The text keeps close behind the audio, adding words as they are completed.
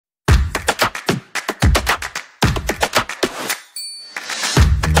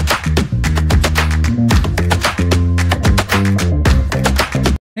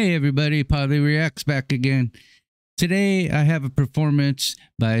Hey everybody, PaulieReacts back again. Today I have a performance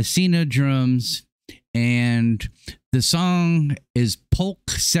by Sina drums, and the song is Polk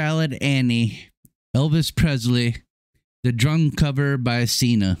Salad Annie, Elvis Presley, the drum cover by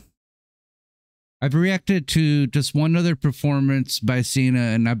Sina. I've reacted to just one other performance by Sina,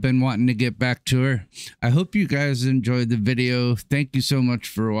 and I've been wanting to get back to her. I hope you guys enjoyed the video. Thank you so much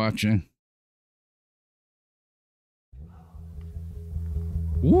for watching.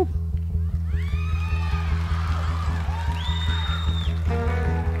 Woo.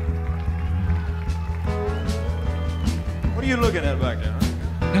 What are you looking at back there?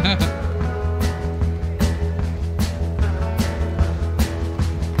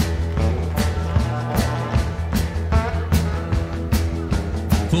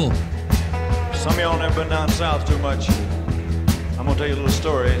 Cool. Some of y'all never been down south too much. I'm gonna tell you a little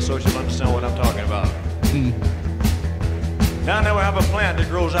story so you'll understand what I'm talking about. Down there we have a plant that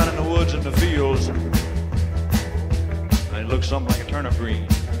grows out in the woods and the fields, and it looks something like a turnip green.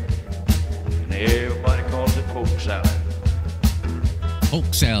 And everybody calls it polk salad.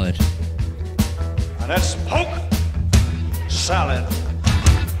 Polk salad. Now that's polk salad.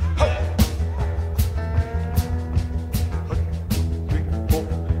 Polk.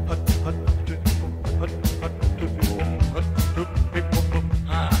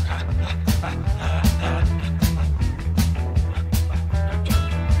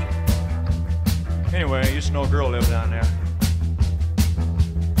 Anyway, I used to know a girl lived down there.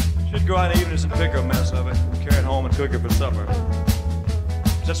 She'd go out in the evenings and pick her a mess of it, carry it home and cook it for supper.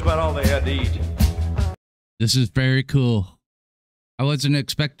 That's about all they had to eat. This is very cool. I wasn't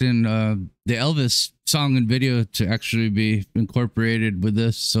expecting the Elvis song and video to actually be incorporated with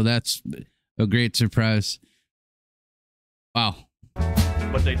this, so that's a great surprise. Wow.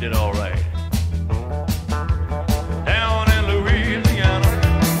 But they did all right. Down in Louisiana,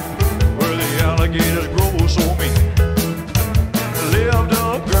 where the alligators grow so mean, lived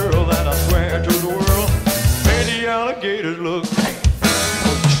a girl that I swear to the world made the alligators look mean.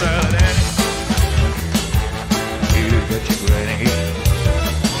 Polk salad Annie, you got your granny.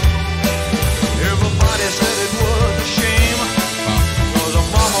 Everybody said it was a shame, cause her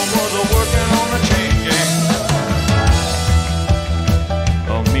mama was working on the chain gang.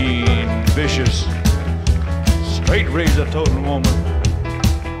 A mean, vicious, straight razor-toting woman.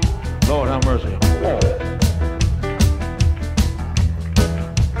 Lord have mercy.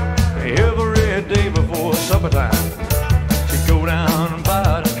 Every day before supper time, she'd go down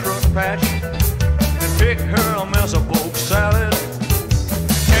by the truck patch and pick her a mess of polk salad,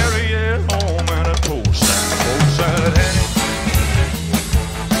 carry it home in a toast. Polk salad Annie,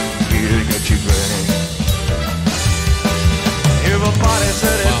 here get your granny. Everybody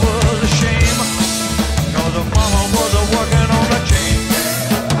said it was a shame, cause her mama was working on the chain.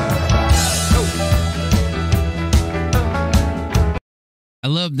 I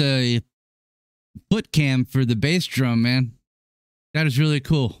love the foot cam for the bass drum, man. That is really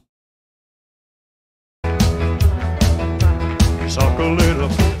cool. Suck a little.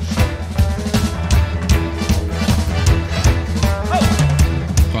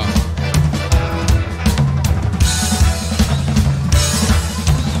 Wow.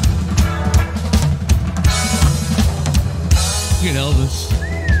 Look at Elvis.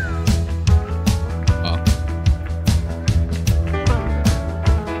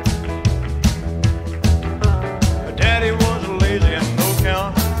 Daddy was lazy and no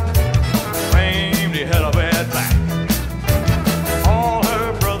count, claimed he had a bad back. All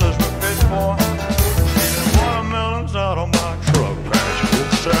her brothers were fit for, eating watermelons out of my truck. Granny,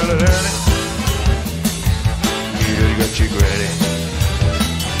 polk salad Annie, you got your granny.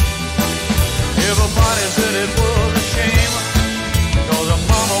 Everybody said it was a shame, cause her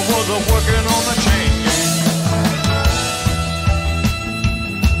mama was working on the chain gang.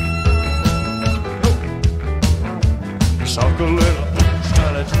 Suck a little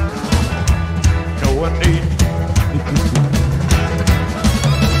salad, no one need.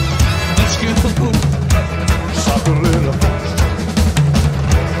 Let's go. Suck a little.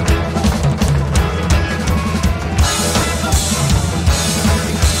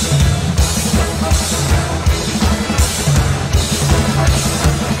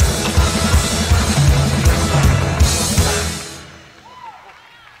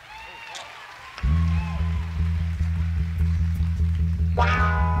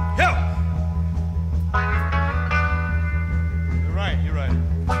 You're right.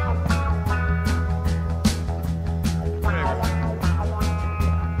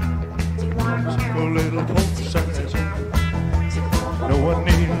 Suck a little polk salad, no one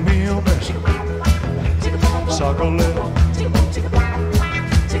need me a mess. Suck a little.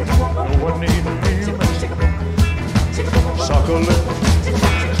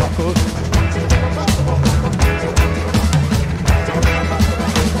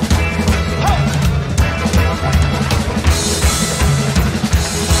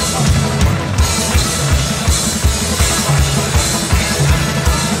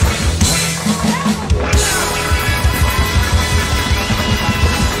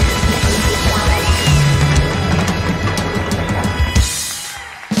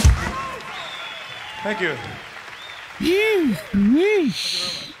 you. Yee-wee.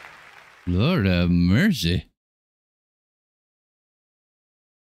 Lord have mercy.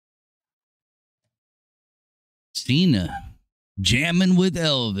 Sina jamming with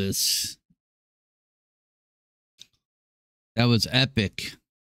Elvis. That was epic.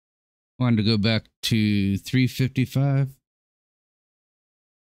 Wanted to go back to 355.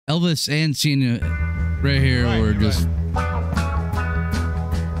 Elvis and Sina right here were just...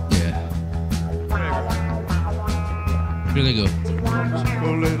 Yeah. Here they go. A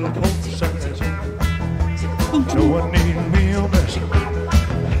little Polk salad. No one need me a mess.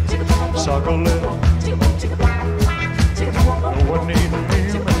 Suck a little. No one need me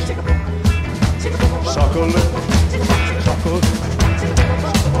a mess. Suck a little. Suck a little.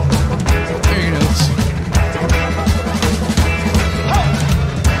 There you go.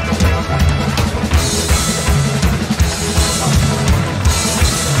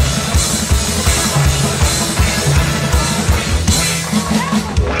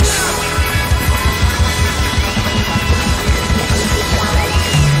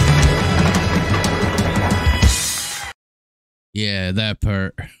 Yeah, that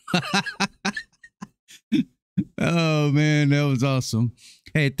part. Oh man, that was awesome.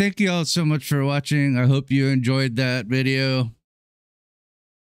 Hey, thank you all so much for watching. I hope you enjoyed that video.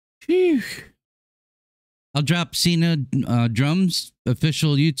 Phew. I'll drop Sina Drums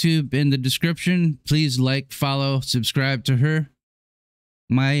official YouTube in the description. Please like, follow, subscribe to her.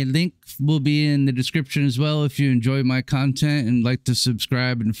 My link will be in the description as well. If you enjoy my content and like to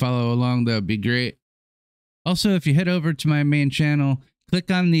subscribe and follow along, that would be great. Also, if you head over to my main channel, click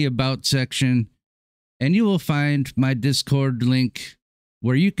on the About section, and you will find my Discord link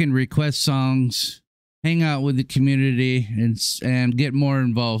where you can request songs, hang out with the community, and get more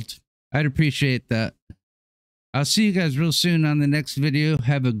involved. I'd appreciate that. I'll see you guys real soon on the next video.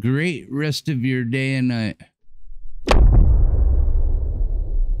 Have a great rest of your day and night.